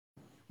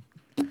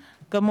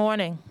Good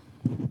morning.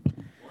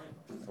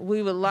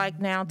 We would like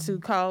now to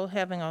call,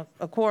 having a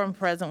quorum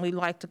present, we'd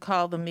like to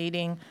call the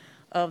meeting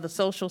of the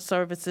Social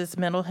Services,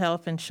 Mental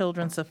Health, and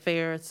Children's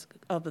Affairs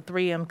of the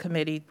 3M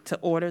Committee to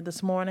order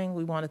this morning.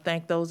 We want to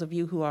thank those of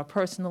you who are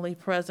personally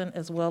present,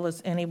 as well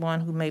as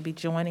anyone who may be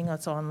joining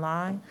us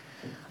online.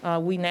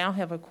 We now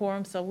have a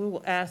quorum, so we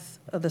will ask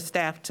the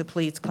staff to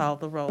please call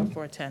the roll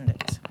for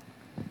attendance.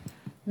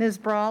 Ms.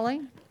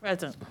 Brawley?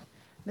 Present.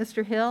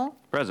 Mr. Hill?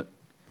 Present.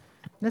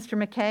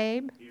 Mr.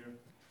 McCabe? Here.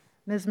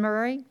 Ms.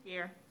 Murray?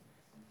 Here.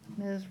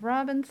 Ms.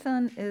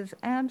 Robinson is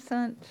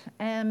absent,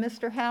 and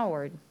Mr.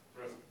 Howard?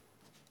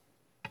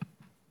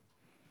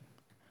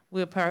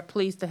 We're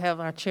pleased to have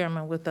our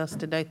chairman with us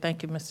today.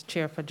 Thank you, Mr.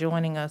 Chair, for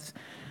joining us.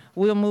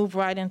 We'll move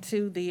right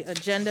into the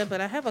agenda,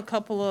 but I have a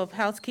couple of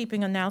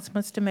housekeeping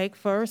announcements to make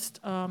first.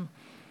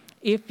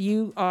 If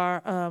you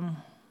are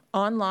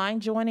online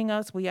joining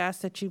us, we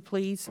ask that you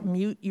please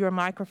mute your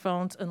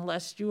microphones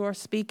unless you are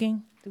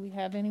speaking. Do we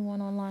have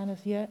anyone online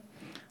as yet?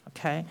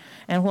 Okay.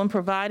 And when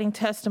providing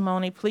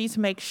testimony, please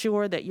make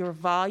sure that your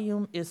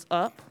volume is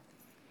up.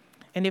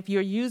 And if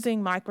you're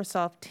using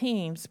Microsoft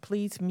Teams,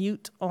 please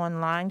mute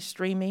online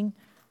streaming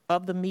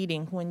of the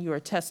meeting when you are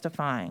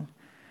testifying.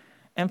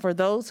 And for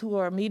those who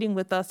are meeting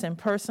with us in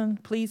person,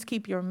 please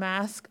keep your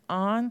mask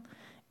on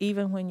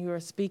even when you are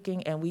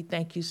speaking, and we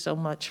thank you so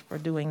much for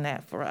doing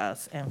that for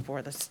us and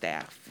for the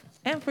staff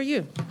and for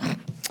you.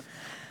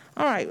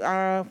 All right,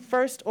 our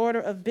first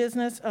order of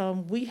business,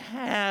 we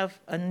have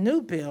a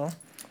new bill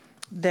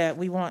that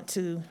we want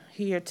to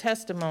hear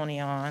testimony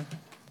on.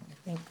 I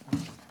think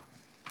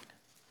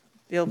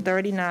Bill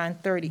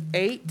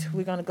 3938.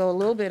 We're going to go a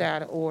little bit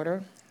out of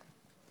order,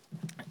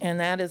 and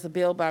that is a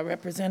bill by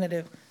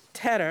Representative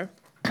Tedder.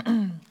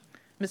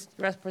 Mr.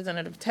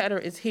 Representative Tedder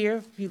is here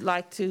if you'd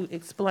like to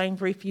explain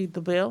briefly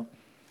the bill.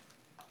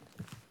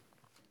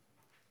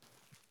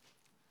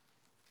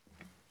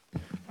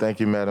 Thank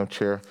you, Madam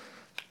Chair.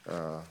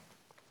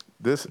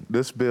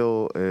 This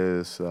bill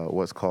is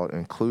what's called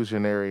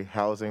inclusionary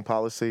housing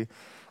policy.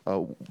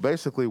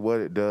 Basically what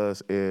it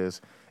does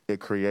is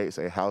it creates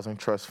a housing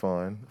trust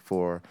fund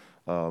for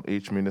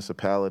each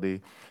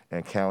municipality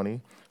and county.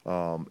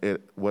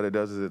 What it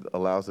does is it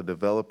allows the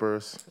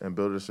developers and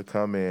builders to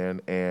come in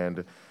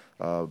and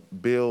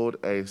build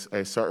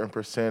a certain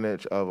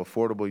percentage of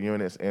affordable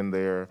units in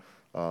their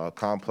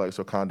complex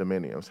or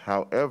condominiums.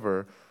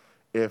 However,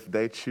 if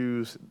they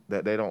choose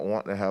that they don't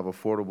want to have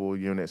affordable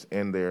units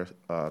in their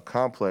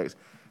complex,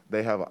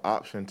 they have an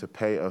option to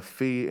pay a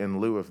fee in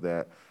lieu of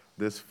that.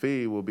 This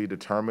fee will be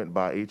determined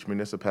by each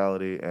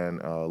municipality and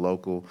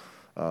local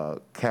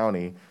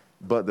county,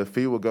 but the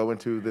fee will go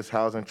into this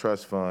housing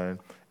trust fund,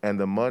 and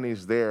the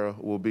monies there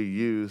will be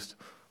used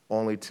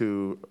only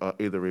to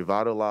either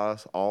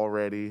revitalize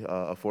already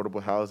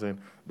affordable housing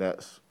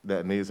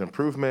that needs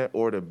improvement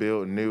or to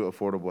build new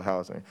affordable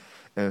housing.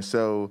 And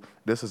so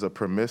this is a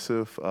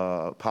permissive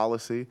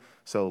policy,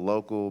 so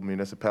local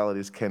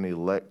municipalities can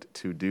elect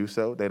to do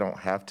so. They don't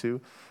have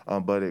to,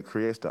 but it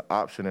creates the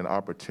option and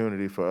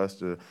opportunity for us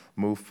to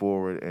move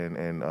forward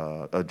in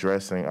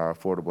addressing our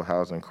affordable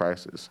housing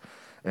crisis.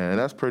 And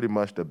that's pretty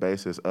much the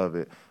basis of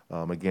it.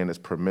 Again, it's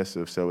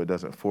permissive, so it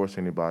doesn't force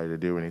anybody to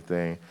do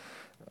anything.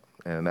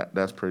 And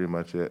that's pretty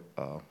much it.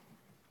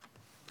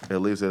 It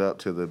leaves it up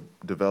to the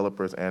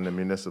developers and the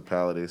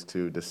municipalities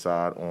to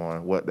decide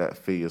on what that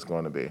fee is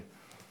going to be.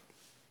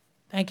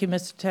 Thank you,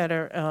 Mr.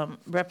 Tedder.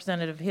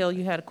 Representative Hill,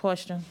 you had a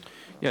question?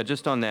 Yeah,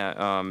 just on that.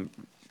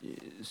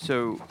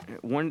 So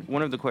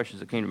one of the questions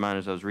that came to mind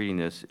as I was reading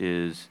this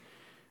is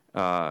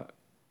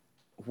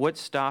what's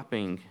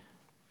stopping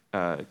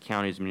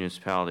counties and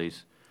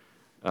municipalities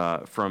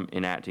from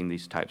enacting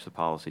these types of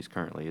policies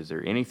currently? Is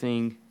there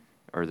anything?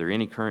 Are there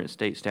any current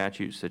state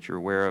statutes that you're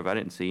aware of? I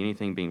didn't see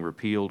anything being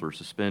repealed or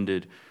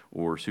suspended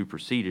or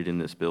superseded in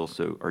this bill.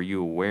 So are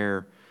you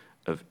aware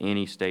of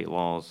any state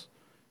laws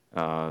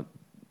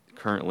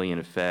currently in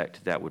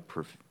effect that would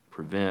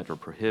prevent or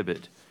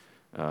prohibit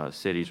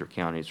cities or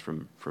counties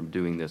from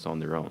doing this on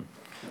their own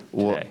today?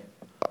 Well,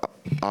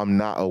 I'm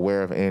not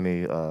aware of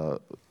any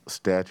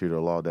statute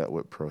or law that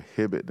would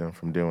prohibit them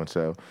from doing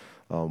so.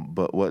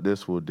 But what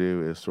this will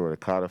do is sort of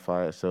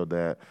codify it so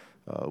that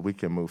we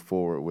can move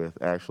forward with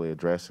actually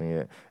addressing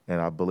it. And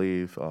I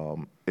believe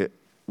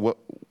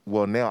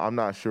well, now I'm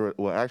not sure.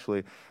 Well,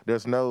 actually,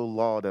 there's no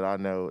law that I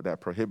know that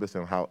prohibits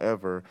them.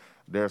 However,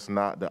 there's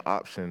not the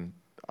option,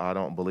 I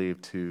don't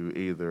believe, to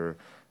either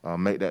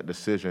make that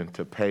decision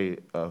to pay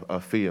a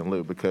fee in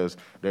lieu, because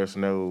there's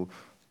no,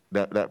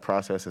 that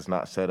process is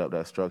not set up,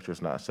 that structure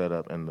is not set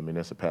up in the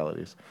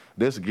municipalities.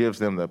 This gives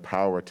them the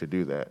power to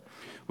do that.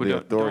 Well, the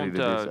authority to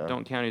do so.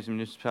 Don't counties and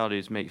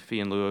municipalities make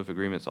fee in lieu of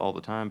agreements all the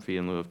time? Fee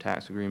in lieu of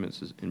tax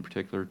agreements in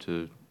particular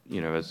to,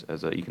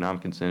 as an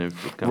economic incentive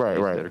for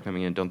companies that are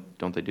coming in.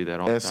 Don't they do that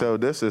all the time? So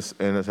this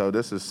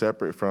is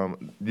separate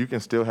from, you can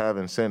still have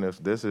incentives.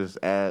 This is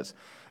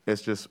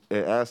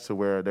it adds to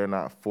where they're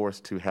not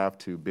forced to have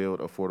to build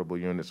affordable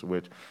units,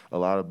 which a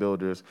lot of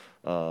builders,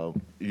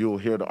 you'll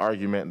hear the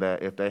argument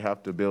that if they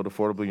have to build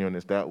affordable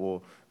units, that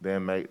will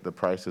then make the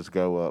prices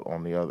go up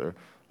on the other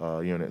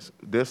units.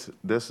 This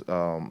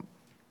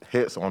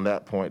hits on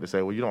that point to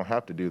say, well, you don't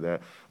have to do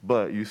that,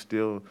 but you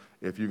still,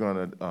 if you're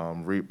going to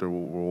reap the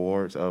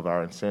rewards of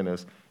our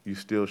incentives, you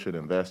still should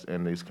invest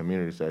in these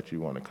communities that you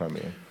want to come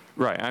in.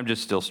 Right, I'm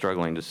just still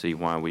struggling to see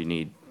why we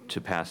need to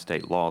pass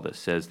state law that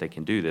says they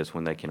can do this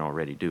when they can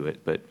already do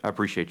it, but I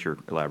appreciate your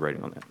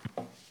elaborating on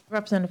that.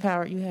 Representative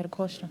Howard, you had a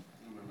question?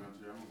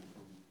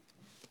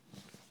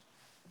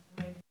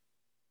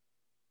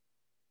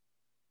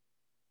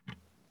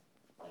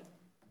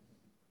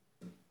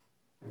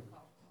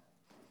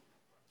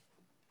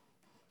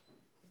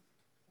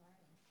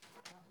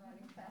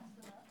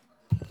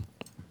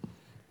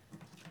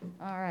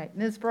 All right,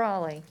 Ms.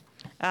 Brawley,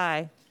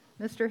 Aye.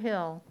 Mr.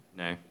 Hill,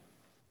 No.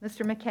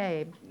 Mr.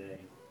 McCabe.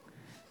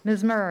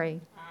 Ms.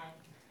 Murray.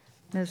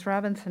 Ms.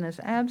 Robinson is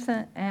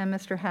absent, and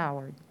Mr.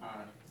 Howard.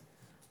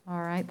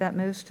 All right, that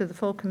moves to the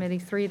full committee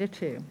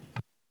 3-2.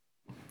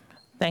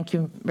 Thank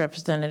you,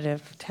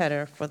 Representative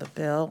Tedder, for the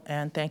bill,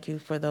 and thank you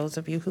for those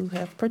of you who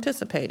have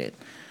participated.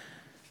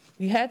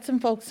 We had some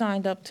folks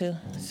signed up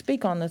to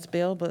speak on this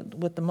bill, but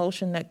with the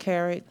motion that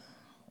carried,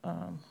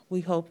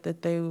 we hope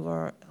that they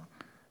were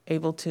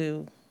able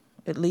to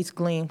at least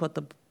glean what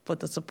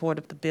the support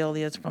of the bill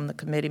is from the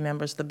committee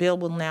members. The bill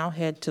will now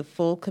head to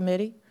full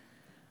committee,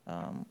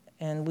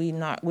 and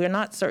we're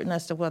not certain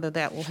as to whether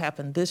that will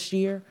happen this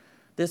year.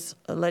 This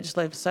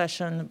legislative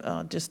session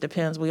just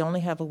depends. We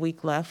only have a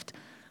week left,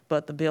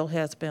 but the bill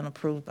has been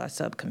approved by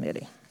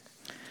subcommittee.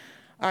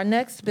 Our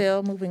next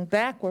bill, moving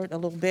backward a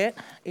little bit,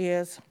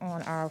 is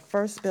on our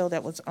first bill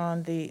that was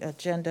on the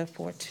agenda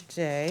for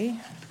today,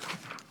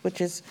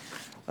 which is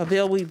a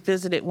bill we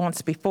visited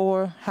once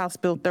before, House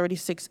Bill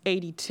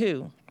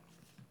 3682.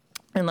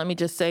 And let me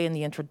just say in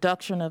the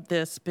introduction of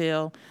this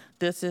bill,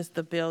 this is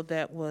the bill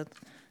that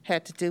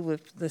had to do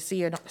with the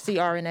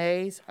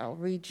CRNAs. I'll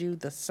read you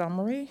the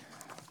summary.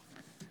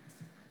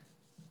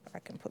 If I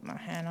can put my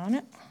hand on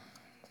it.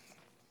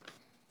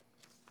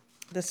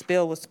 This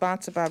bill was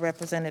sponsored by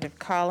Representative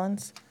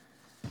Collins.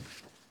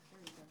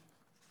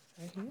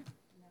 Right here?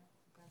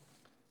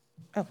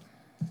 Oh,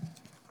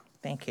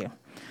 thank you.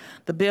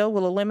 The bill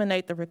will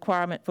eliminate the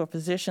requirement for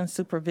physician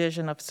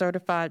supervision of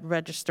certified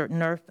registered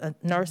nurse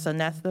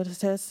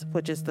anesthetists,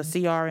 which is the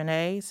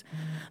CRNAs.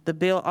 The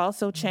bill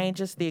also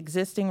changes the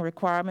existing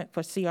requirement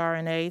for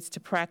CRNAs to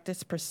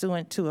practice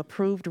pursuant to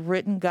approved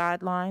written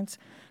guidelines.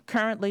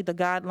 Currently, the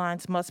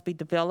guidelines must be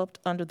developed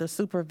under the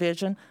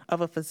supervision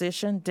of a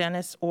physician,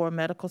 dentist, or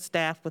medical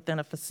staff within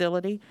a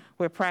facility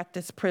where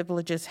practice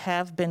privileges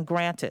have been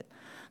granted.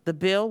 The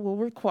bill will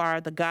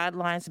require the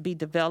guidelines be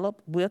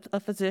developed with a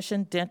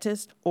physician,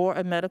 dentist, or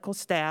a medical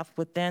staff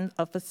within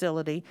a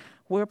facility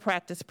where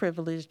practice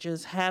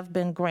privileges have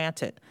been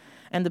granted.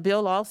 And the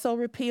bill also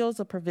repeals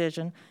a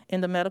provision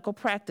in the Medical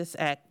Practice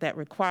Act that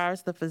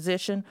requires the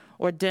physician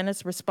or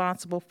dentist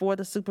responsible for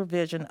the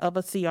supervision of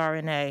a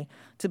CRNA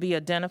to be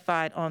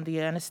identified on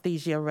the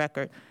anesthesia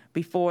record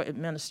before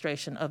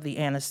administration of the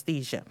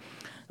anesthesia.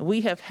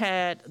 We have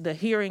had the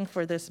hearing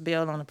for this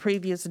bill on a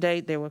previous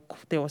date. There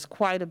was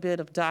quite a bit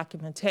of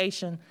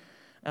documentation.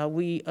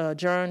 We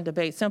adjourned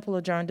debate, simple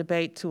adjourned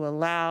debate, to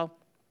allow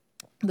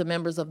the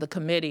members of the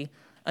committee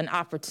an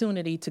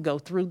opportunity to go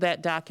through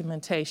that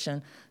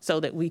documentation so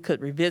that we could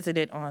revisit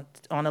it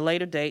on a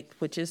later date,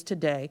 which is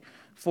today,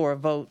 for a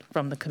vote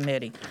from the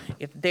committee.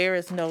 If there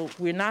is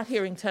we're not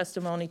hearing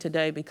testimony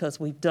today because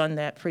we've done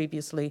that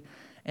previously,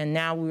 and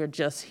now we're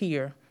just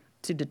here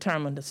to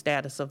determine the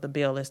status of the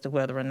bill as to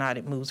whether or not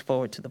it moves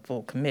forward to the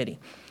full committee.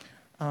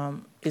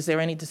 Is there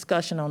any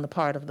discussion on the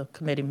part of the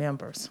committee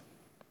members?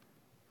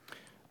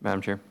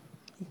 Madam Chair,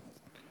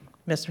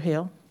 Mr.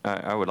 Hill?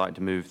 I would like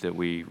to move that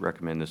we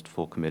recommend this to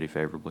full committee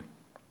favorably.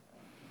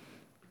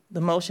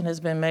 The motion has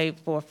been made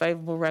for a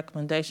favorable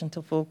recommendation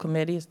to full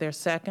committee. Is there a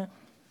second?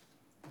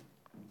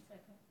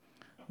 Second.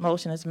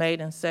 Motion is made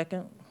and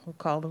second. We'll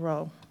call the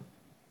roll.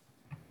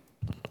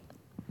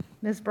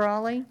 Ms.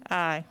 Brawley?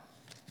 Aye.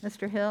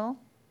 Mr. Hill?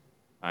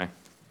 Aye.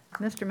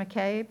 Mr.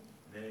 McCabe?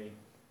 Nay.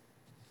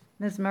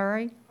 Ms.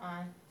 Murray?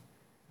 Aye.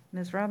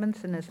 Ms.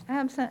 Robinson is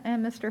absent,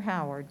 and Mr.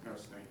 Howard?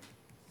 Abstain.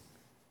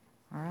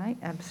 All right,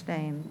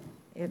 abstain.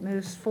 It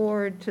moves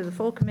forward to the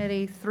full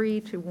committee 3-1.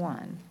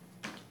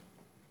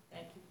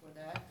 Thank you for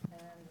that.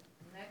 And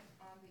next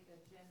on the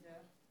agenda,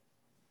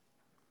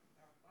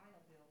 our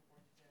final bill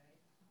for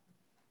today,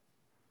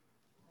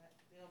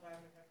 that's bill by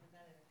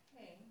Representative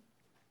King,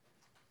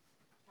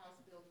 House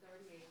Bill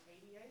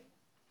 3888.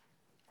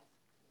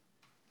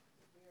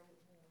 Bear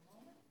with me a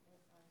moment.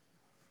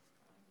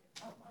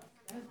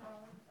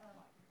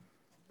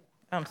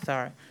 I'm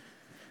sorry.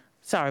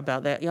 Sorry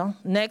about that, y'all.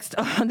 Next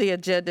on the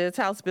agenda is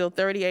House Bill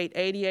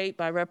 3888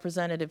 by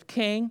Representative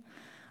King.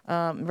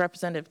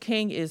 Representative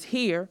King is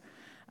here,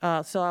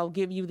 so I'll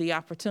give you the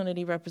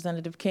opportunity,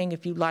 Representative King,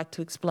 if you'd like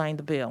to explain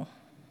the bill.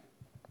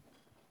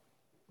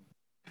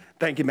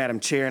 Thank you, Madam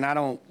Chair. And I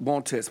don't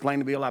want to explain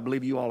the bill. I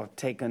believe you all have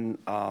taken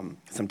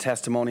some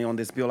testimony on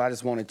this bill. I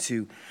just wanted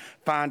to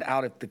find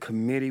out if the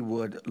committee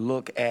would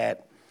look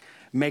at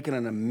making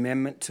an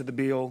amendment to the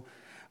bill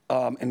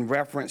in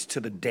reference to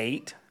the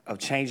date of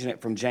changing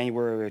it from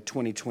January of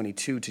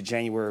 2022 to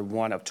January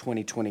 1 of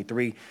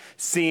 2023,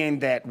 seeing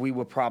that we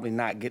will probably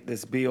not get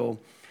this bill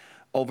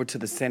over to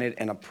the Senate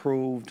and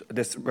approved,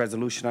 this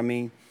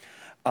resolution,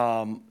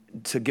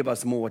 to give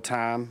us more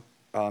time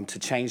to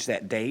change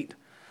that date.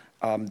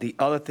 The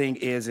other thing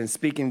is, in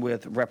speaking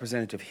with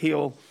Representative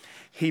Hill,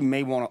 he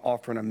may want to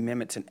offer an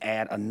amendment to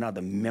add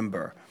another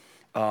member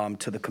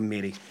to the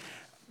committee.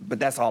 But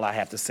that's all I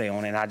have to say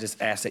on it. And I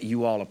just ask that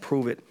you all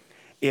approve it,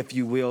 if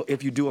you will,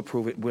 if you do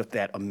approve it with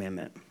that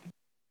amendment.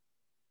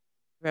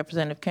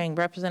 Representative King.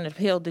 Representative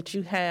Hill, did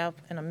you have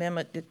an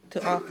amendment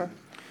to offer?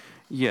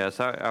 Yes,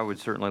 I would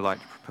certainly like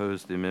to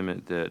propose the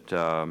amendment that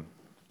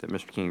that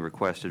Mr. King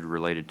requested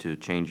related to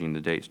changing the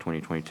dates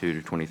 2022 to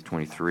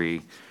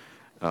 2023,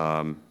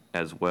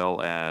 as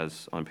well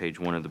as on page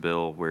 1 of the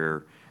bill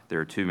where there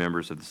are 2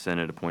 members of the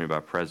Senate appointed by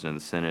President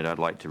of the Senate. I'd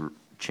like to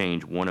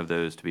change one of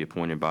those to be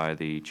appointed by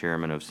the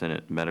Chairman of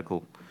Senate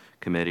Medical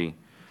Committee.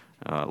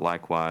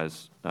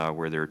 Likewise,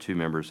 where there are 2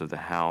 members of the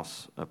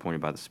House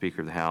appointed by the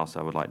Speaker of the House,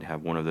 I would like to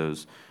have one of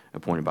those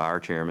appointed by our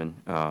Chairman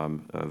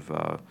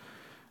of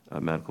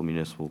Medical,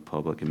 Municipal,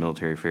 Public, and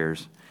Military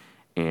Affairs.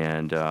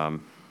 And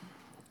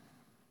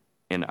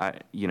I,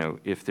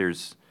 if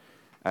there's,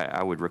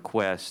 I would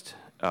request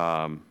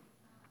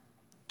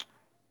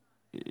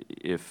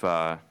if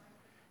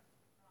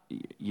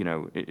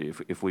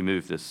we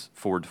move this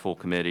forward to full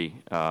committee,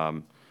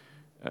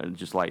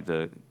 just like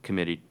the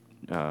committee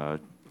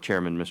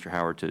chairman, Mr.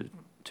 Howard,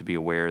 to be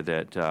aware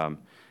that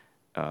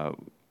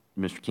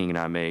Mr. King and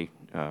I may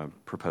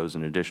propose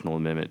an additional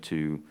amendment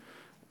to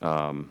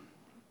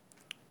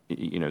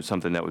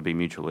something that would be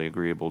mutually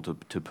agreeable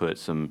to put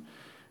some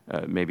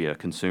maybe a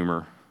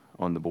consumer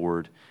on the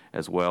board,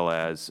 as well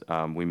as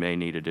we may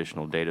need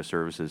additional data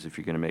services if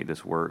you're going to make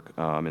this work.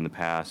 In the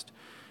past,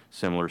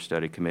 similar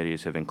study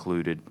committees have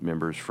included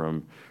members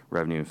from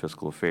Revenue and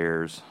Fiscal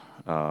Affairs,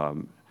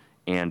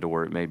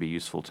 and/or it may be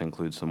useful to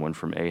include someone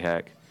from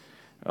AHEC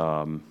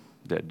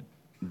that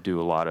do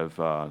a lot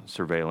of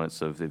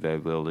surveillance of the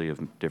availability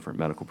of different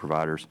medical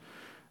providers.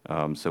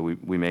 So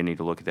we may need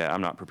to look at that.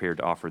 I'm not prepared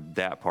to offer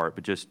that part,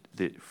 but just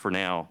for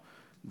now,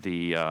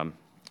 the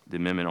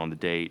amendment on the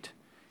date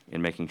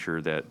and making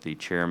sure that the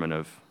chairman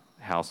of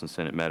House and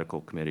Senate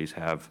medical committees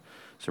have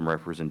some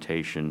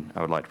representation,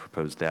 I would like to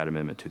propose that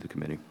amendment to the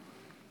committee.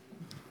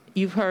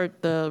 You've heard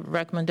the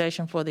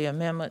recommendation for the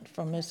amendment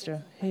from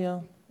Mr.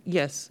 Hill?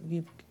 Yes,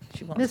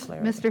 she wants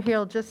clarity. Mr.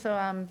 Hill, just so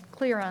I'm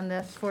clear on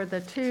this, for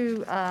the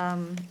 2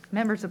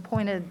 members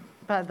appointed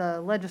by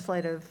the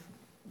legislative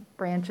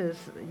branches,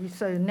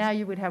 so now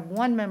you would have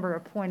 1 member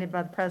appointed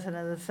by the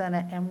President of the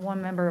Senate and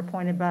 1 member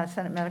appointed by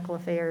Senate Medical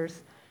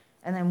Affairs,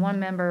 and then 1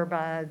 member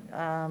by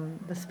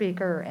the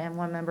Speaker and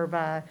 1 member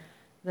by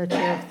the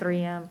Chair of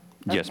 3M?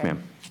 Yes, Okay.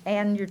 ma'am.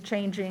 And you're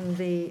changing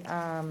the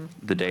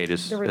date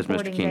is, the as Mr.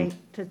 reporting King,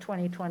 date to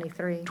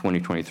 2023?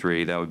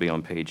 2023. That would be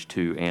on page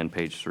 2 and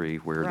page 3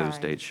 where those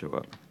Right. dates show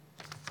up.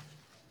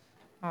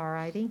 All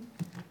righty.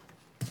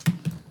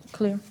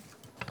 Clear?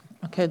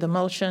 Okay, the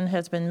motion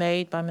has been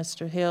made by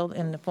Mr. Hill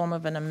in the form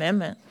of an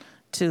amendment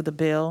to the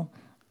bill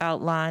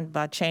outlined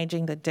by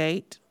changing the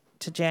date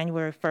to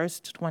January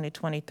 1st,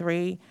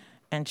 2023,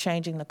 and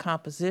changing the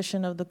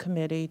composition of the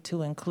committee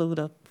to include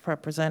a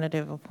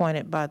representative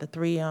appointed by the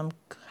 3M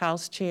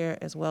House Chair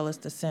as well as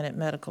the Senate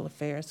Medical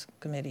Affairs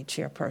Committee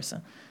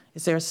Chairperson.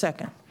 Is there a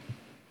second?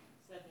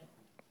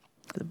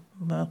 Second.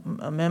 The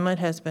amendment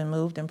has been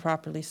moved and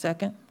properly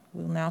second.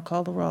 We'll now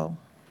call the roll.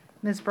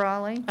 Ms.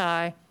 Brawley?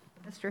 Aye.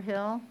 Mr.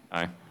 Hill?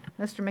 Aye.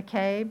 Mr.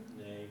 McCabe?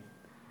 Nay.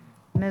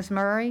 Ms.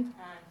 Murray?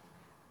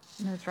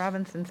 Aye. Ms.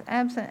 Robinson's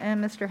absent,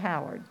 and Mr.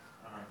 Howard?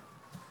 Aye.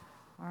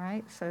 All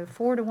right, so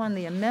 4 to 1,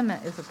 the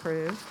amendment is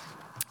approved.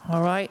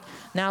 All right,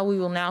 now we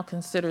will now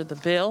consider the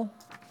bill,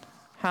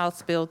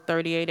 House Bill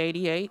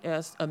 3888,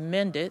 as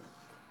amended.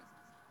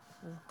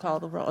 We'll call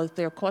the roll. Is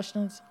there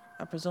questions?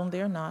 I presume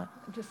there are not.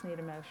 Just need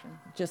a motion.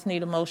 Just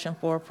need a motion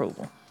for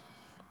approval.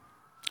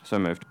 So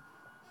moved.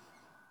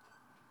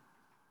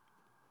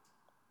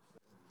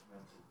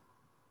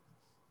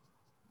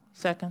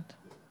 Second.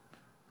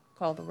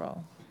 Call the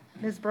roll.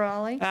 Ms.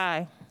 Brawley?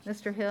 Aye.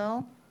 Mr.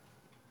 Hill?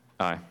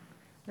 Aye.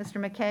 Mr.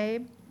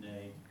 McCabe?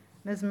 Nay.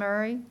 Ms.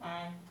 Murray?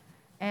 Aye.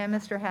 And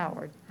Mr.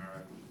 Howard?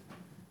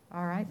 Aye.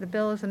 All right, the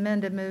bill is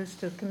amended, moves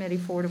to committee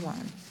 4 to 1.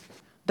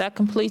 That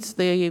completes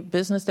the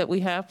business that we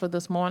have for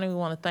this morning. We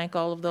want to thank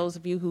all of those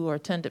of you who are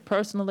attended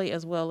personally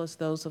as well as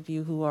those of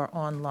you who are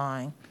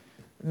online.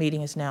 The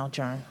meeting is now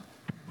adjourned.